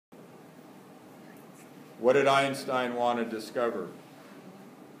What did Einstein want to discover?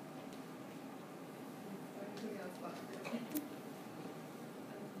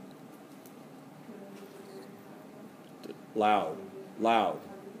 Loud. Loud.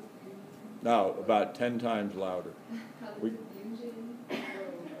 No, about 10 times louder.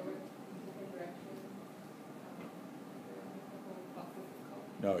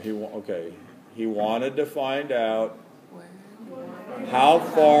 No, he wanted to find out how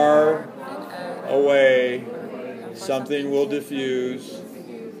far away something will diffuse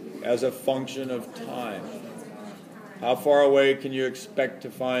as a function of time. How far away can you expect to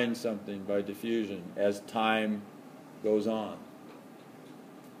find something by diffusion as time goes on?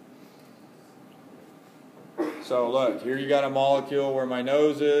 So look, here you got a molecule where my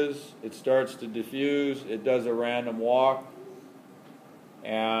nose is. It starts to diffuse. It does a random walk.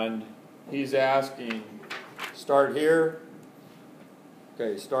 And he's asking, start here.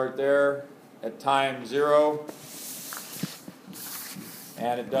 Okay, start there at time 0.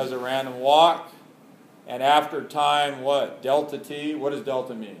 And it does a random walk. And after time, what? Delta t. What does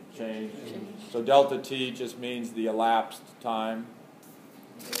delta mean? Change. So delta t just means the elapsed time.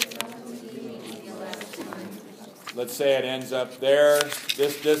 Let's say it ends up there.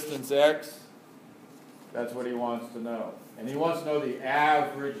 This distance x. That's what he wants to know. And he wants to know the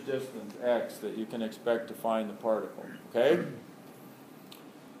average distance x that you can expect to find the particle. Okay?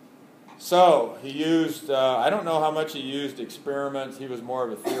 So he used, I don't know how much he used experiments. He was more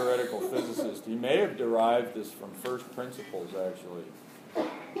of a theoretical physicist. He may have derived this from first principles, actually.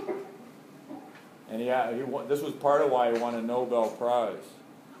 And this was part of why he won a Nobel Prize.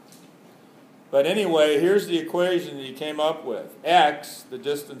 But anyway, here's the equation that he came up with. X, the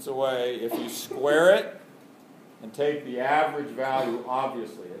distance away, if you square it and take the average value,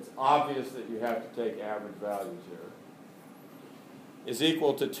 obviously, it's obvious that you have to take average values here, is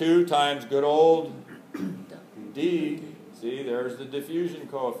equal to 2 times good old d, see, there's the diffusion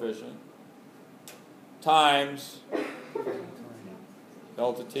coefficient, times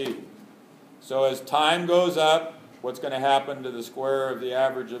delta t. So as time goes up, what's going to happen to the square of the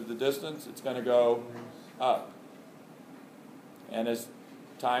average of the distance? It's going to go up. And as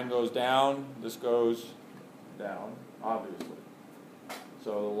time goes down, this goes down, obviously.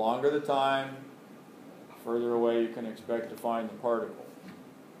 So the longer the time, further away you can expect to find the particle.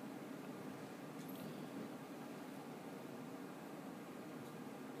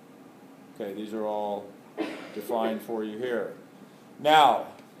 Okay, these are all defined for you here. Now,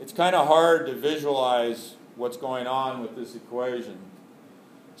 it's kind of hard to visualize what's going on with this equation.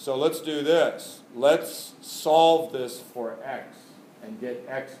 So let's do this. Let's solve this for x and get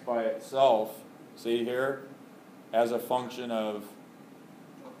x by itself, see here, as a function of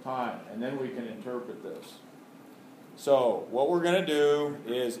time. And then we can interpret this. So what we're going to do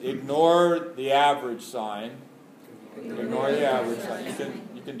is ignore the average sign. Ignore the average sign.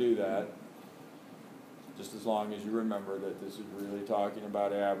 You can do that, just as long as you remember that this is really talking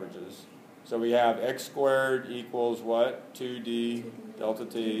about averages. So we have x squared equals what? 2d delta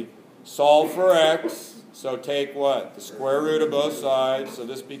t. Solve for x. So take what? The square root of both sides. So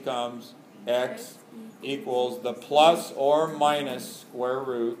this becomes x equals the plus or minus square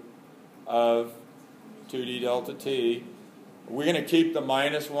root of 2d delta t. We're going to keep the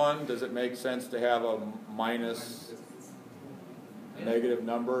minus one. Does it make sense to have a minus negative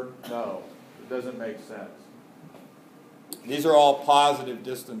number? No, it doesn't make sense. These are all positive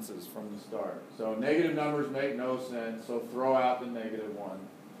distances from the start. So negative numbers make no sense, so throw out the negative one.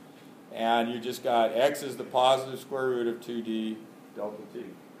 And you just got x is the positive square root of 2d delta t.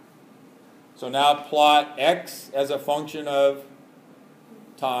 So now plot x as a function of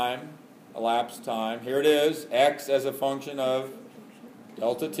time, elapsed time. Here it is, x as a function of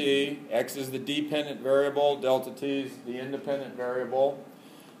delta t. X is the dependent variable, delta t is the independent variable.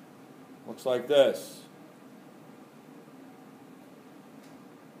 Looks like this.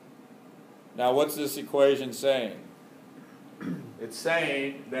 Now, what's this equation saying? It's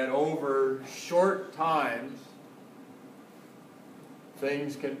saying that over short times,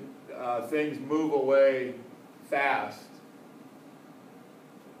 things move away fast,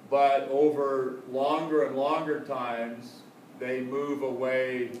 but over longer and longer times, they move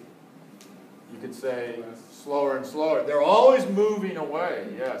away, you could say, slower and slower. They're always moving away,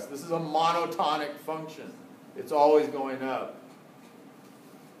 yes. This is a monotonic function. It's always going up.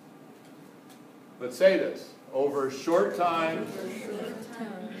 But say this, over a short time,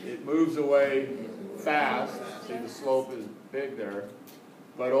 it moves away fast. See, the slope is big there.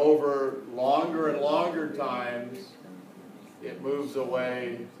 But over longer and longer times, it moves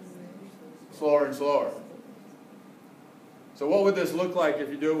away slower and slower. So what would this look like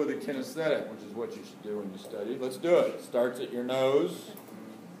if you do it with a kinesthetic, which is what you should do when you study? Let's do it. Starts at your nose.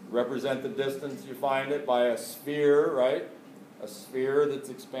 Represent the distance you find it by a sphere, right? A sphere that's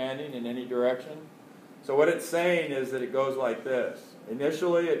expanding in any direction. So what it's saying is that it goes like this.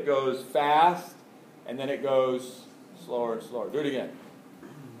 Initially it goes fast, and then it goes slower and slower. Do it again.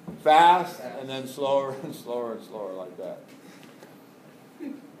 Fast, and then slower and slower and slower, like that.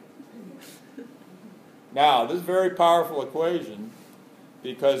 Now, this is a very powerful equation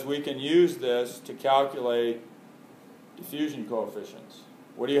because we can use this to calculate diffusion coefficients.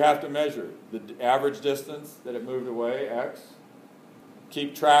 What do you have to measure? The average distance that it moved away, x.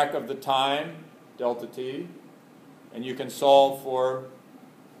 Keep track of the time, delta t, and you can solve for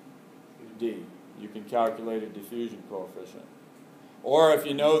d. You can calculate a diffusion coefficient. Or if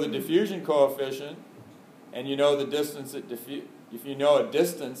you know the diffusion coefficient and you know the distance it if you know a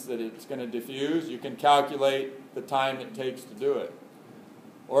distance that it's going to diffuse, you can calculate the time it takes to do it.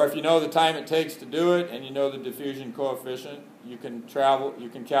 Or if you know the time it takes to do it and you know the diffusion coefficient, you can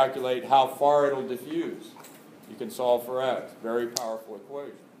calculate how far it'll diffuse. You can solve for x. Very powerful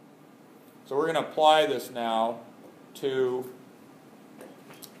equation. So we're going to apply this now to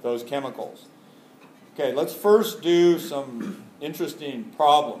those chemicals. Okay, let's first do some interesting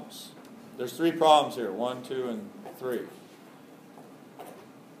problems. There's 3 problems here, 1, 2, and 3.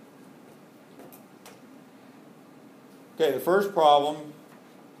 Okay, the first problem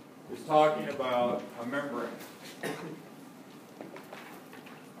is talking about a membrane.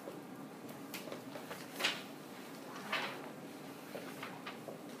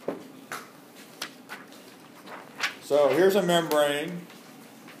 So here's a membrane,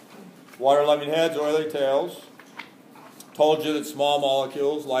 water-loving heads, oily tails. Told you that small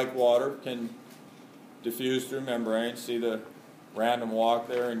molecules like water can diffuse through membranes. See the random walk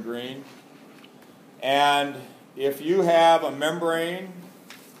there in green? And if you have a membrane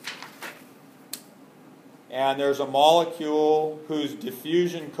and there's a molecule whose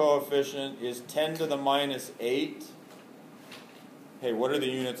diffusion coefficient is 10 to the minus 8, hey, what are the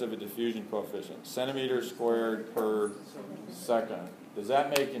units of a diffusion coefficient? Centimeters squared per second. Does that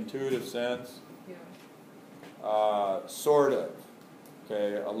make intuitive sense? Yeah. Sort of.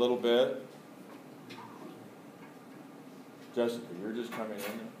 Okay, a little bit. Jessica, you're just coming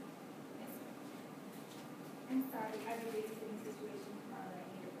in. I'm sorry, I have a babysitting situation that I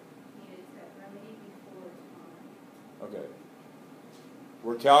needed to remedy before tomorrow. Okay.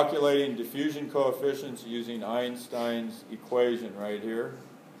 We're calculating diffusion coefficients using Einstein's equation right here.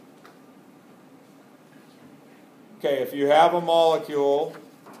 Okay, if you have a molecule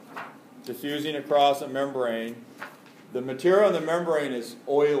diffusing across a membrane, the material in the membrane is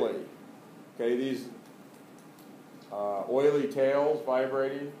oily. Okay, these oily tails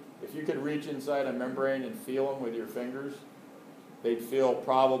vibrating. If you could reach inside a membrane and feel them with your fingers, they'd feel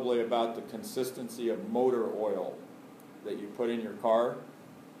probably about the consistency of motor oil that you put in your car.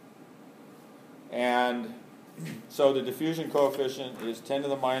 And so the diffusion coefficient is 10 to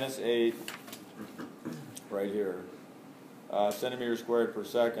the minus 8 right here, centimeters squared per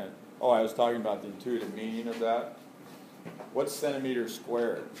second. Oh, I was talking about the intuitive meaning of that. What's centimeters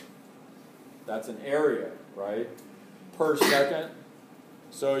squared? That's an area, right? Per second.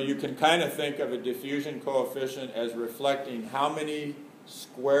 So you can kind of think of a diffusion coefficient as reflecting how many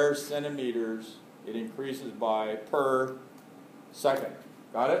square centimeters it increases by per second.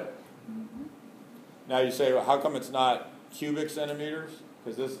 Got it? Mm-hmm. Now you say, well, how come it's not cubic centimeters?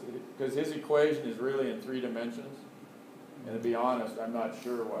 Because his equation is really in 3 dimensions. And to be honest, I'm not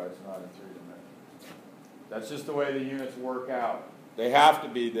sure why it's not in 3 dimensions. That's just the way the units work out. They have to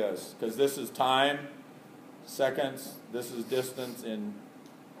be this, because this is time, seconds, this is distance in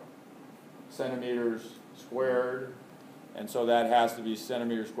centimeters squared, and so that has to be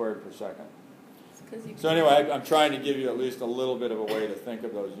centimeters squared per second. So anyway, I'm trying to give you at least a little bit of a way to think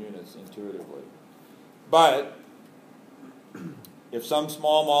of those units intuitively. But if some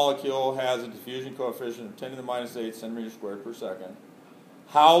small molecule has a diffusion coefficient of 10 to the minus 8 centimeters squared per second,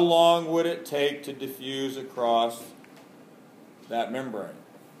 how long would it take to diffuse across that membrane?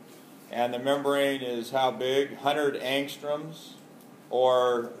 And the membrane is how big? 100 angstroms,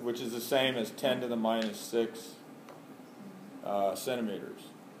 or which is the same as 10 to the minus 6 centimeters.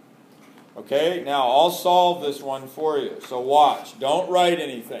 Okay, now I'll solve this one for you. So watch. Don't write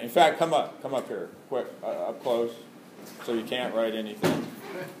anything. In fact, come up here, quick, up close, so you can't write anything.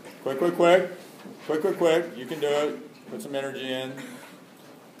 Quick. You can do it. Put some energy in.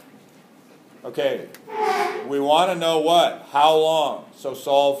 Okay, we want to know what? How long? So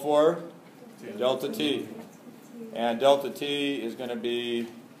solve for delta t. And delta t is going to be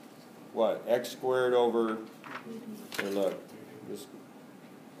what? X squared over, here look, This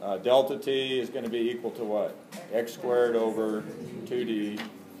delta t is going to be equal to what? X squared over 2d.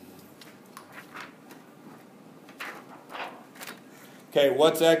 Okay,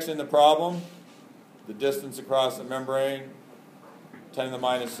 what's x in the problem? The distance across the membrane, 10 to the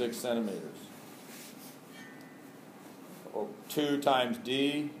minus 6 centimeters. 2 times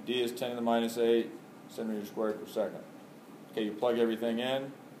d, d is 10 to the minus 8 centimeters squared per second. Okay, you plug everything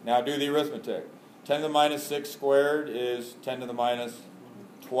in. Now do the arithmetic. 10 to the minus 6 squared is 10 to the minus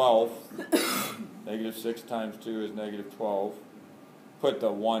 12. Negative 6 times 2 is negative 12. Put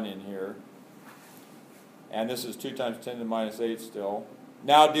the 1 in here. And this is 2 times 10 to the minus 8 still.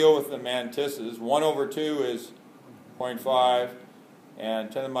 Now deal with the mantisses. 1 over 2 is 0.5.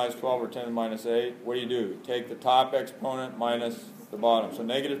 And 10 to the minus 12 or 10 to the minus 8. What do? Take the top exponent minus the bottom. So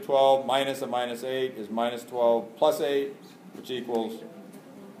negative 12 minus a minus 8 is minus 12 plus 8, which equals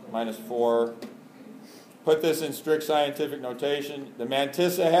minus 4. Put this in strict scientific notation. The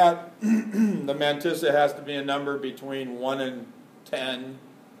mantissa has to be a number between 1 and 10.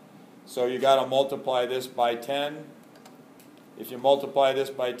 So you got to multiply this by 10. If you multiply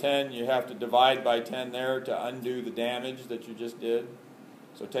this by 10, you have to divide by 10 there to undo the damage that you just did.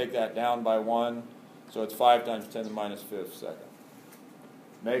 So take that down by 1. So it's 5 times 10 to the minus 5th second.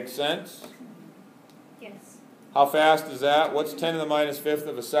 Make sense? Yes. How fast is that? What's 10 to the minus 5th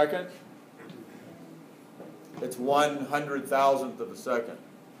of a second? It's 1/100,000th of a second.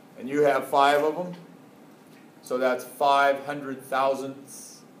 And you have 5 of them. So that's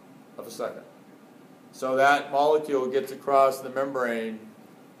 500,000ths of a second. So that molecule gets across the membrane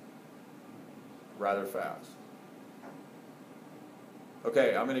rather fast.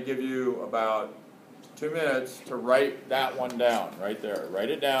 Okay, I'm going to give you about 2 minutes to write that one down right there.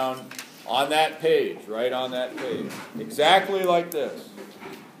 Write it down on that page, right on that page. Exactly like this,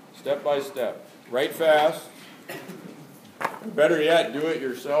 step by step. Write fast. Better yet, do it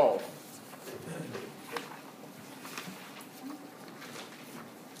yourself.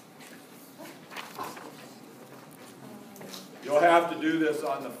 You'll have to do this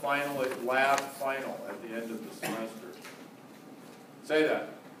on the final lab final at the end of the semester. Say that.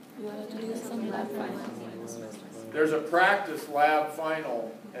 You'll have to do this on the lab final. There's a practice lab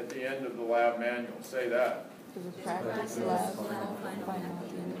final at the end of the lab manual. Say that. There's a practice lab final at the end of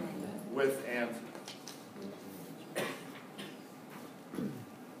it. With answers.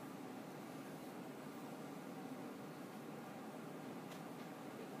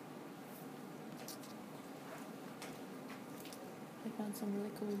 I found some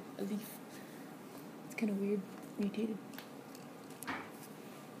really cool, a leaf. It's kind of weird, mutated.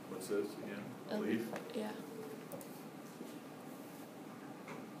 What's this again? A leaf? Yeah.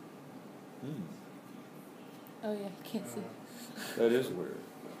 Oh yeah, can't see. That is weird.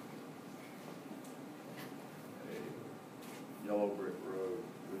 A yellow brick road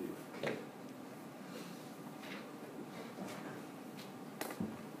leaf.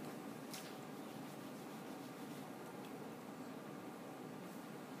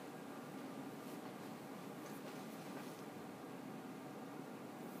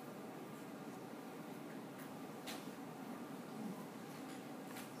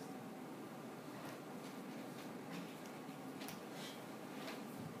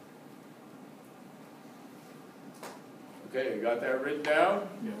 Okay, you got that written down?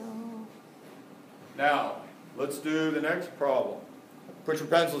 No. Now, let's do the next problem. Put your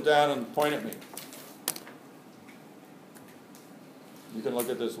pencils down and point at me. You can look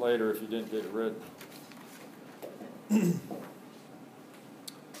at this later if you didn't get it written.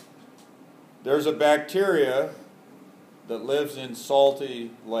 There's a bacteria that lives in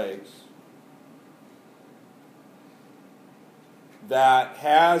salty lakes that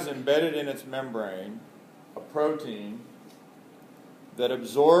has embedded in its membrane a protein that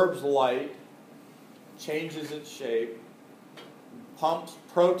absorbs light, changes its shape, pumps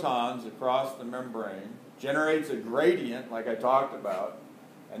protons across the membrane, generates a gradient like I talked about,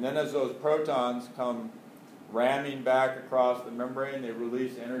 and then as those protons come ramming back across the membrane, they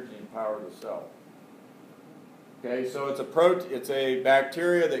release energy and power the cell. Okay, so it's a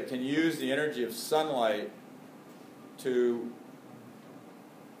bacteria that can use the energy of sunlight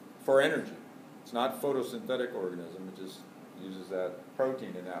for energy. It's not a photosynthetic organism, it just uses that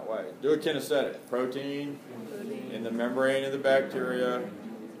protein in that way. Do a kinesthetic. Protein in the membrane of the bacteria,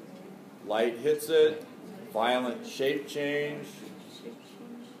 light hits it, violent shape change,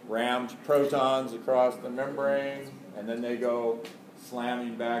 rams protons across the membrane, and then they go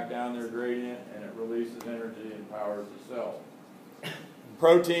slamming back down their gradient, and it releases energy and powers the cell.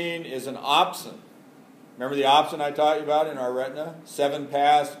 Protein is an opsin. Remember the opsin I taught you about in our retina?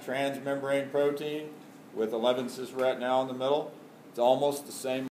 7-pass transmembrane protein with 11 cis retinal in the middle. It's almost the same